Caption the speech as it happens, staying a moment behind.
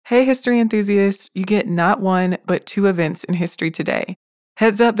Hey, history enthusiasts, you get not one, but two events in history today.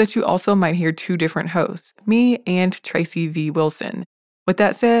 Heads up that you also might hear two different hosts, me and Tracy V. Wilson. With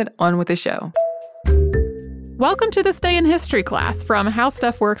that said, on with the show. Welcome to This Day in History class from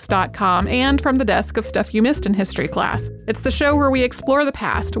HowStuffWorks.com and from the desk of Stuff You Missed in History class. It's the show where we explore the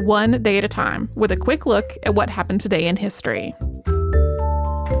past one day at a time with a quick look at what happened today in history.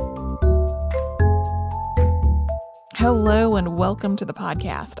 Hello and welcome to the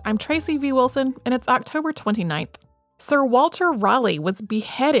podcast. I'm Tracy V. Wilson, and it's October 29th. Sir Walter Raleigh was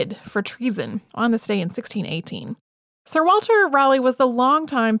beheaded for treason on this day in 1618. Sir Walter Raleigh was the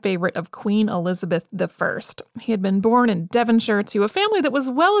longtime favorite of Queen Elizabeth I. He had been born in Devonshire to a family that was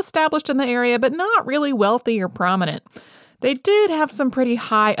well established in the area, but not really wealthy or prominent. They did have some pretty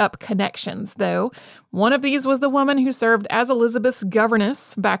high-up connections, though. One of these was the woman who served as Elizabeth's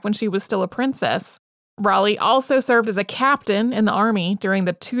governess back when she was still a princess. Raleigh also served as a captain in the army during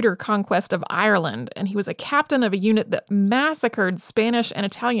the Tudor conquest of Ireland, and he was a captain of a unit that massacred Spanish and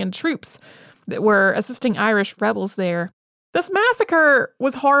Italian troops that were assisting Irish rebels there. This massacre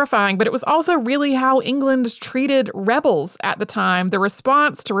was horrifying, but it was also really how England treated rebels at the time. The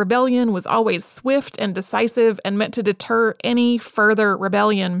response to rebellion was always swift and decisive and meant to deter any further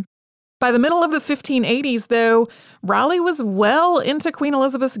rebellion. By the middle of the 1580s, though, Raleigh was well into Queen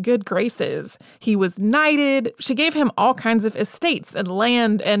Elizabeth's good graces. He was knighted. She gave him all kinds of estates and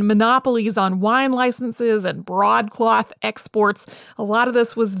land and monopolies on wine licenses and broadcloth exports. A lot of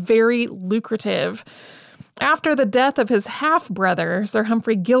this was very lucrative. After the death of his half-brother, Sir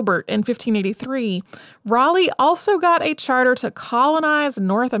Humphrey Gilbert, in 1583, Raleigh also got a charter to colonize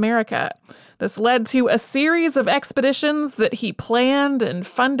North America. This led to a series of expeditions that he planned and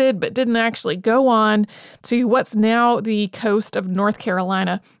funded but didn't actually go on to what's now the coast of North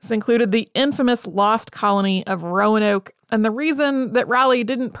Carolina. This included the infamous lost colony of Roanoke, and the reason that Raleigh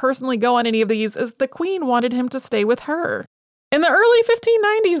didn't personally go on any of these is the Queen wanted him to stay with her. In the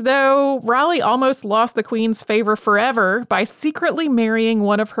early 1590s, though, Raleigh almost lost the Queen's favor forever by secretly marrying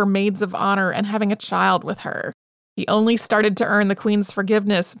one of her maids of honor and having a child with her. He only started to earn the Queen's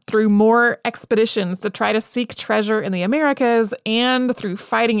forgiveness through more expeditions to try to seek treasure in the Americas and through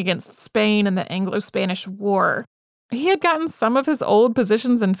fighting against Spain in the Anglo-Spanish War. He had gotten some of his old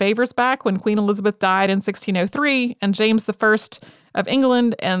positions and favors back when Queen Elizabeth died in 1603 and James I of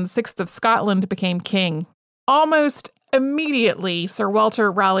England and VI of Scotland became king. Almost immediately, Sir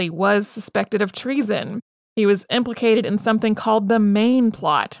Walter Raleigh was suspected of treason. He was implicated in something called the Main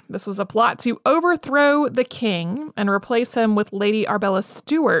Plot. This was a plot to overthrow the king and replace him with Lady Arbella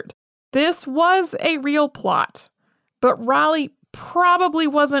Stuart. This was a real plot, but Raleigh probably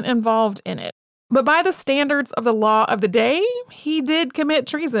wasn't involved in it. But by the standards of the law of the day, he did commit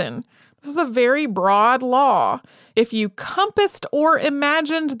treason. This was a very broad law. If you compassed or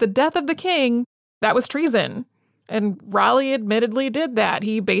imagined the death of the king, that was treason. And Raleigh admittedly did that.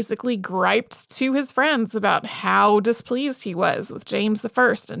 He basically griped to his friends about how displeased he was with James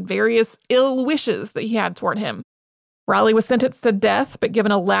I and various ill wishes that he had toward him. Raleigh was sentenced to death, but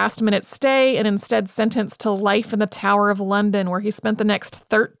given a last-minute stay and instead sentenced to life in the Tower of London, where he spent the next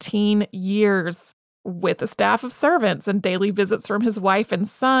 13 years with a staff of servants and daily visits from his wife and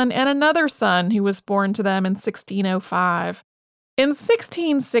son and another son who was born to them in 1605. In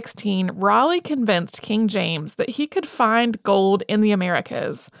 1616, Raleigh convinced King James that he could find gold in the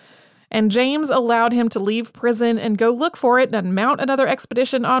Americas, and James allowed him to leave prison and go look for it and mount another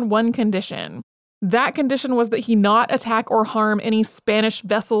expedition on one condition. That condition was that he not attack or harm any Spanish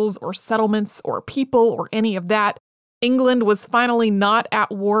vessels or settlements or people or any of that. England was finally not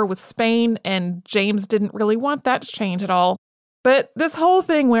at war with Spain, and James didn't really want that to change at all. But this whole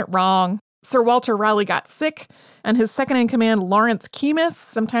thing went wrong. Sir Walter Raleigh got sick, and his second-in-command, Lawrence Keymis,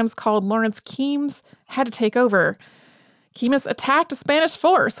 sometimes called Lawrence Keymes, had to take over. Keymis attacked a Spanish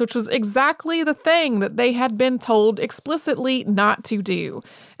force, which was exactly the thing that they had been told explicitly not to do.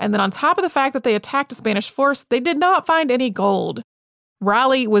 And then on top of the fact that they attacked a Spanish force, they did not find any gold.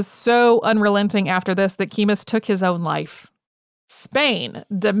 Raleigh was so unrelenting after this that Keymis took his own life. Spain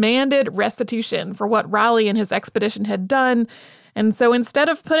demanded restitution for what Raleigh and his expedition had done, and so instead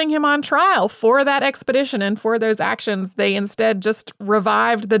of putting him on trial for that expedition and for those actions, they instead just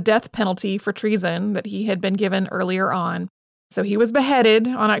revived the death penalty for treason that he had been given earlier on. So he was beheaded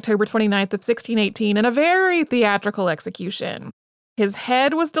on October 29th of 1618 in a very theatrical execution. His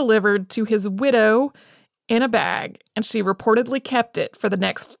head was delivered to his widow in a bag, and she reportedly kept it for the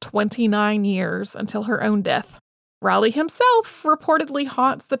next 29 years until her own death. Raleigh himself reportedly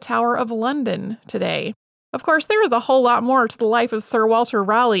haunts the Tower of London today. Of course, there is a whole lot more to the life of Sir Walter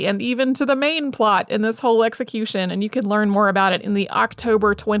Raleigh and even to the main plot in this whole execution, and you can learn more about it in the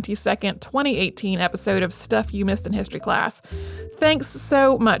October 22nd, 2018 episode of Stuff You Missed in History Class. Thanks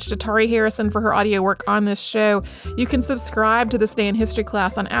so much to Tari Harrison for her audio work on this show. You can subscribe to This Day in History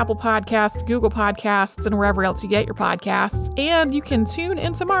Class on Apple Podcasts, Google Podcasts, and wherever else you get your podcasts. And you can tune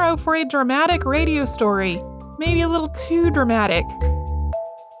in tomorrow for a dramatic radio story. Maybe a little too dramatic.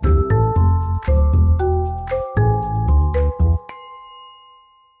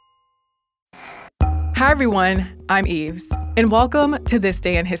 Hi everyone, I'm Eves, and welcome to This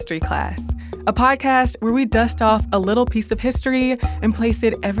Day in History Class, a podcast where we dust off a little piece of history and place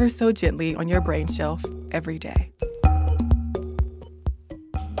it ever so gently on your brain shelf every day.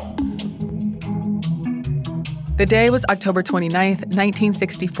 The day was October 29th,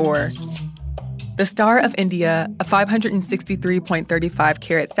 1964. The Star of India, a 563.35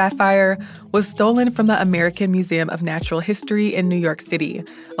 carat sapphire, was stolen from the American Museum of Natural History in New York City,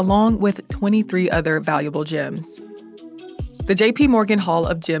 along with 23 other valuable gems. The J.P. Morgan Hall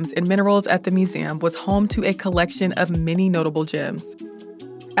of Gems and Minerals at the museum was home to a collection of many notable gems.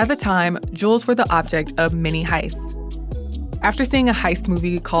 At the time, jewels were the object of many heists. After seeing a heist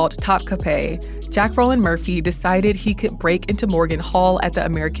movie called Top Capet, Jack Roland Murphy decided he could break into Morgan Hall at the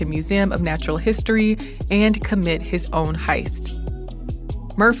American Museum of Natural History and commit his own heist.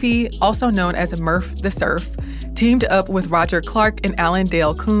 Murphy, also known as Murph the Surf, teamed up with Roger Clark and Alan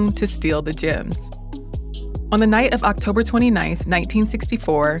Dale Kuhn to steal the gems. On the night of October 29,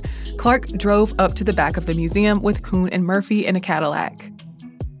 1964, Clark drove up to the back of the museum with Kuhn and Murphy in a Cadillac.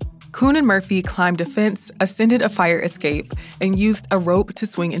 Kuhn and Murphy climbed a fence, ascended a fire escape, and used a rope to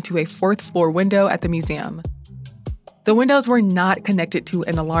swing into a fourth-floor window at the museum. The windows were not connected to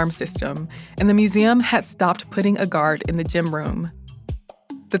an alarm system, and the museum had stopped putting a guard in the gym room.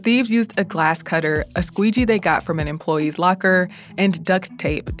 The thieves used a glass cutter, a squeegee they got from an employee's locker, and duct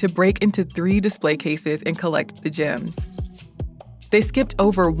tape to break into 3 display cases and collect the gems. They skipped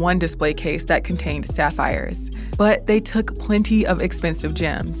over one display case that contained sapphires, but they took plenty of expensive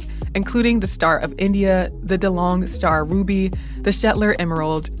gems, including the Star of India, the DeLong Star Ruby, the Shetler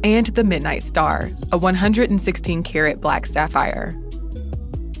Emerald, and the Midnight Star, a 116-carat black sapphire.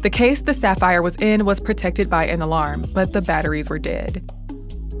 The case the sapphire was in was protected by an alarm, but the batteries were dead.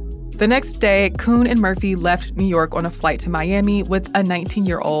 The next day, Kuhn and Murphy left New York on a flight to Miami with a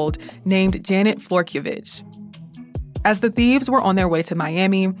 19-year-old named Janet Florkiewicz. As the thieves were on their way to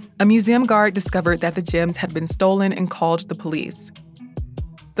Miami, a museum guard discovered that the gems had been stolen and called the police.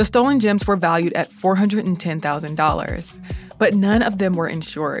 The stolen gems were valued at $410,000, but none of them were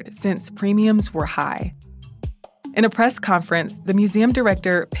insured since premiums were high. In a press conference, the museum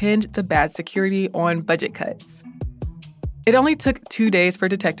director pinned the bad security on budget cuts. It only took 2 days for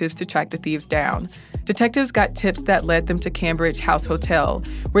detectives to track the thieves down. Detectives got tips that led them to Cambridge House Hotel,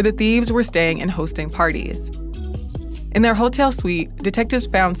 where the thieves were staying and hosting parties. In their hotel suite, detectives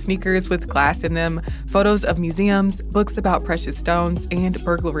found sneakers with glass in them, photos of museums, books about precious stones, and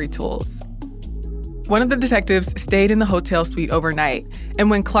burglary tools. One of the detectives stayed in the hotel suite overnight, and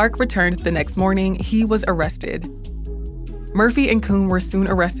when Clark returned the next morning, he was arrested. Murphy and Kuhn were soon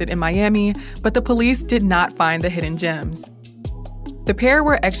arrested in Miami, but the police did not find the hidden gems. The pair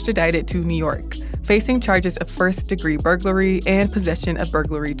were extradited to New York, facing charges of first-degree burglary and possession of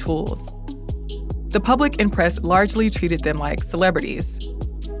burglary tools. The public and press largely treated them like celebrities.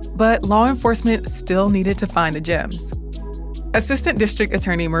 But law enforcement still needed to find the gems. Assistant District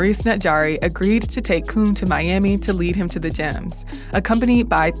Attorney Maurice Nadjari agreed to take Kuhn to Miami to lead him to the gems, accompanied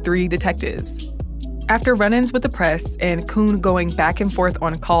by 3 detectives. After run-ins with the press and Kuhn going back and forth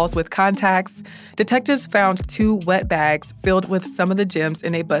on calls with contacts, detectives found 2 wet bags filled with some of the gems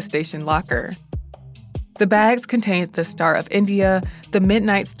in a bus station locker. The bags contained the Star of India, the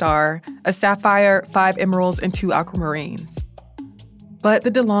Midnight Star, a sapphire, 5 emeralds, and 2 aquamarines. But the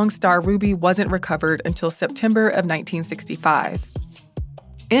DeLong Star Ruby wasn't recovered until September of 1965.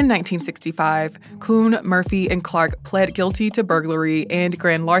 In 1965, Kuhn, Murphy, and Clark pled guilty to burglary and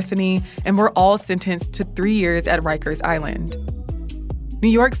grand larceny and were all sentenced to 3 years at Rikers Island. New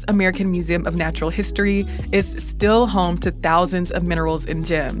York's American Museum of Natural History is still home to thousands of minerals and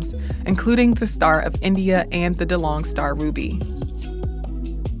gems, including the Star of India and the DeLong Star Ruby.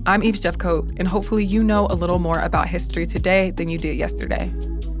 I'm Eves Jeffcoat, and hopefully you know a little more about history today than you did yesterday.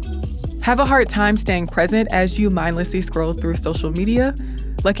 Have a hard time staying present as you mindlessly scroll through social media?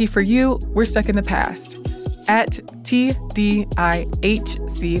 Lucky for you, we're stuck in the past. At TDIHC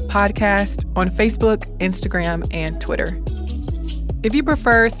Podcast on Facebook, Instagram, and Twitter. If you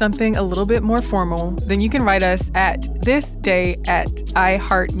prefer something a little bit more formal, then you can write us at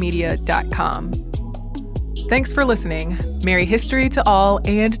thisday@iheartmedia.com. Thanks for listening. Merry history to all,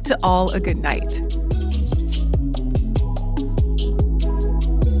 and to all a good night.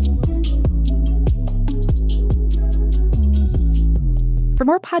 For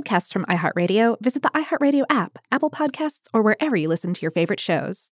more podcasts from iHeartRadio, visit the iHeartRadio app, Apple Podcasts, or wherever you listen to your favorite shows.